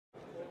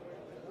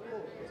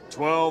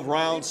12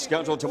 rounds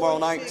scheduled tomorrow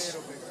night.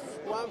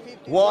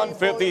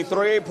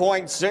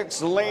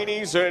 153.6,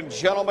 ladies and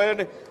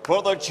gentlemen,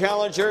 for the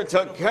challenger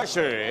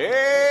Takeshi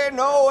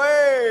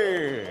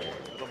Inoue.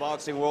 The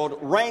boxing world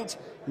ranked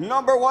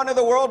 #1 in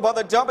the world by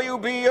the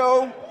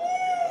WBO.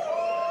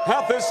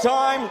 At this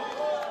time,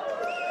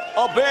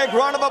 a big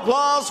round of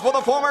applause for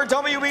the former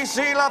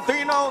WBC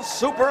Latino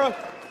Super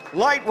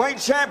Lightweight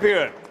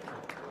Champion.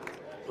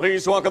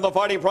 Please welcome the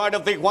fighting pride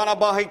of Tijuana,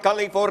 Baja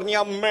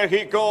California,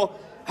 Mexico,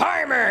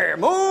 Jaime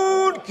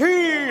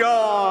Munguia.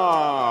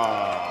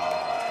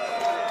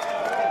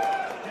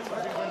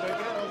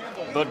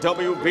 The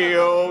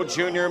WBO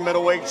Junior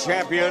Middleweight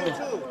Champion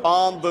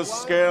on the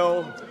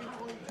scale.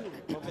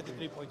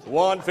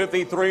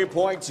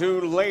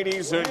 153.2,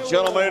 ladies and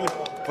gentlemen,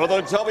 for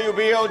the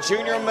WBO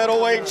Junior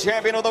Middleweight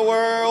Champion of the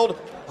world,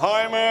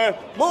 Jaime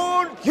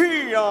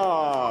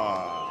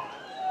Munguia.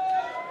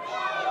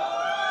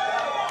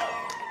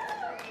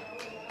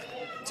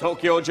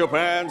 Tokyo,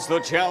 Japan's the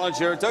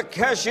challenger,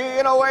 Takeshi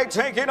Inoue,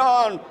 taking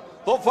on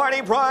the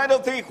fighting pride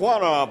of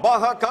Tijuana,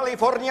 Baja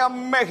California,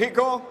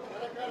 Mexico,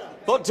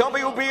 the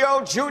WBO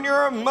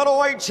Junior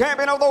Middleweight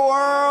Champion of the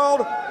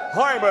world,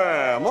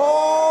 Jaime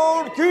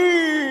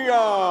Munguia.